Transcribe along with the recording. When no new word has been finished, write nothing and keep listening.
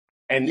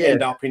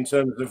end up in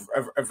terms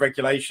of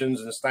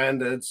regulations and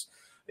standards,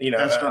 you know,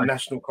 That's a right.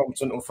 national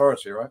competent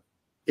authority, right?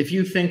 If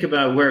you think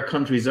about where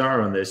countries are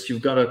on this,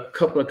 you've got a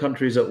couple of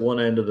countries at one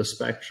end of the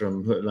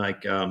spectrum,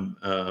 like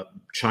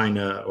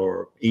China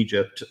or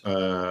Egypt,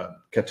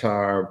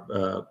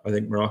 Qatar, I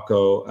think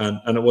Morocco, and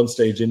at one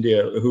stage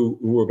India, who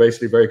were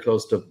basically very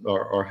close to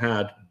or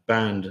had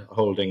banned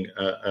holding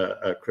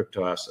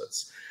crypto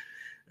assets.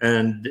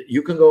 And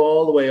you can go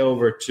all the way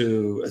over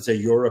to, let's say,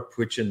 Europe,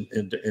 which in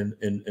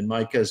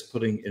my case,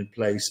 putting in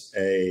place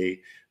a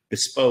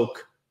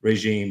bespoke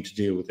regime to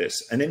deal with this.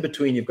 And in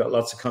between, you've got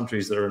lots of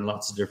countries that are in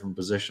lots of different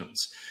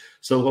positions.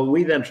 So what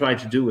we then try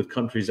to do with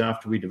countries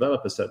after we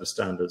develop a set of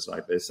standards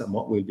like this, and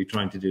what we'll be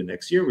trying to do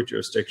next year with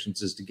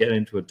jurisdictions, is to get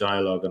into a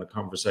dialogue and a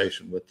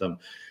conversation with them.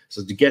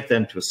 So to get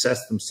them to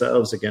assess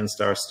themselves against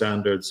our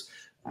standards.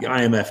 The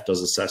IMF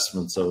does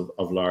assessments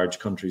of large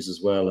countries as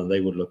well, and they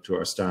would look to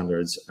our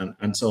standards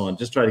and so on.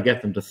 Just try to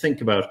get them to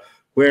think about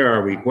where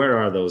are we, where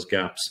are those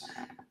gaps,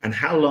 and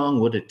how long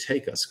would it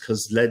take us?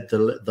 Because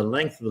the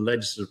length of the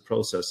legislative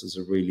process is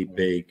a really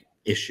big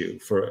issue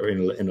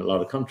in a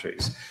lot of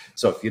countries.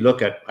 So if you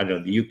look at, I don't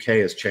know, the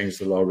UK has changed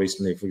the law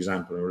recently, for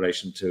example, in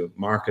relation to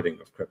marketing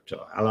of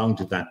crypto. How long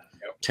did that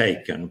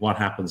take, and what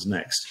happens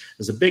next?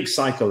 There's a big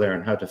cycle there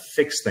on how to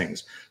fix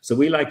things. So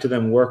we like to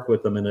then work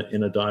with them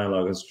in a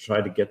dialogue and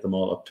try to get them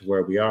all up to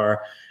where we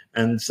are.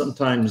 And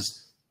sometimes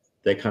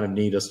they kind of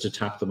need us to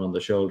tap them on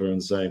the shoulder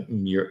and say,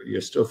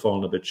 you're still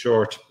falling a bit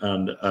short,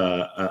 and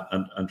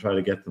try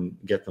to get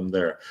them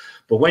there.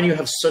 But when you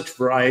have such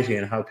variety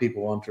in how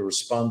people want to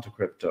respond to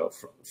crypto,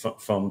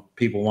 from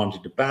people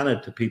wanting to ban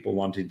it to people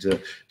wanting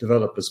to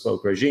develop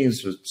bespoke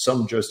regimes,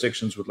 some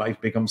jurisdictions would like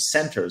to become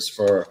centers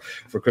for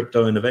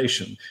crypto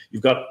innovation.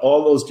 You've got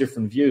all those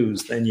different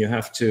views. Then you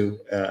have to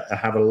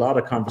have a lot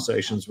of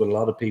conversations with a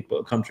lot of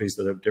people, countries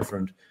that have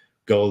different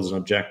goals and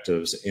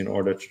objectives in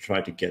order to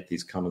try to get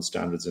these common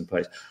standards in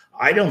place.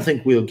 I don't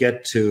think we'll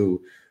get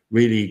to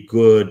really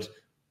good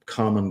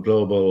common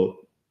global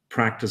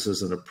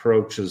practices and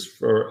approaches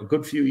for a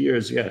good few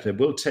years yet. It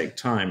will take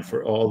time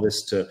for all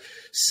this to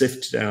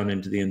sift down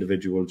into the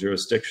individual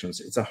jurisdictions.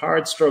 It's a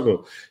hard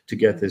struggle to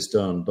get this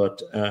done,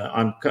 but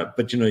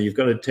you know, you've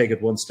got to take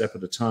it one step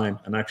at a time,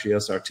 and actually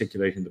us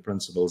articulating the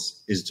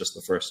principles is just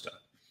the first step.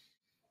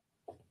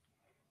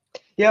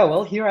 Yeah,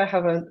 well, here I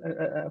have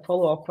a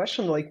follow-up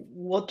question. Like,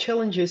 what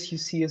challenges you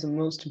see as the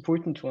most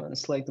important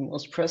ones, like the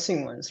most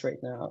pressing ones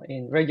right now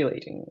in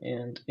regulating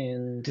and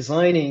in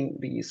designing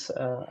these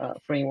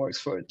frameworks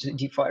for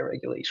DeFi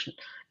regulation?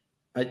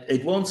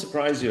 It won't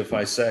surprise you if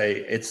I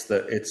say it's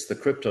the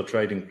crypto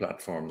trading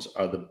platforms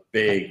are the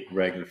big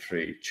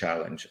regulatory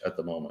challenge at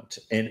the moment.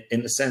 In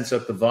the sense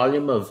of the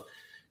volume of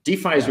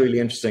DeFi is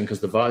really interesting because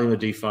the volume of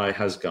DeFi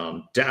has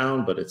gone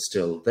down, but it's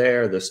still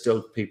there. There's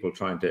still people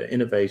trying to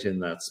innovate in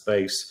that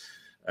space.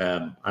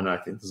 And I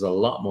think there's a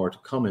lot more to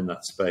come in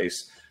that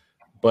space.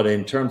 But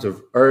in terms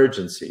of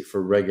urgency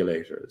for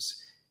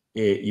regulators,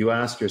 you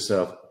ask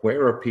yourself,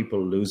 where are people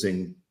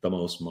losing the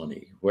most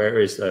money? Where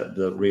is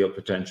the real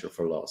potential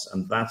for loss?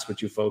 And that's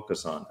what you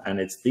focus on. And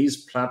it's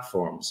these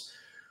platforms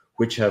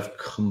which have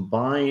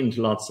combined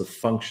lots of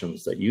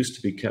functions that used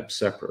to be kept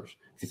separate.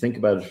 If you think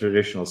about a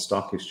traditional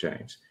stock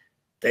exchange,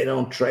 they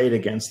don't trade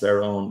against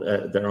their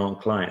own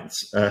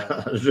clients,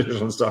 a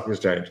traditional stock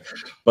exchange.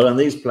 But on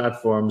these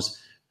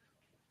platforms,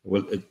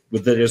 would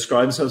they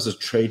describe themselves as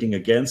trading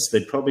against?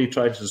 They'd probably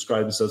try to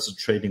describe themselves as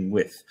trading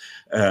with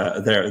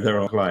their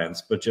own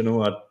clients. But you know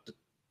what?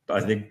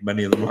 I think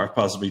many of them are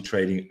possibly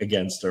trading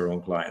against their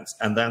own clients.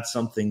 And that's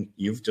something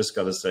you've just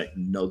got to say,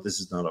 no, this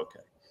is not okay.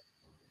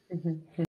 Mm-hmm.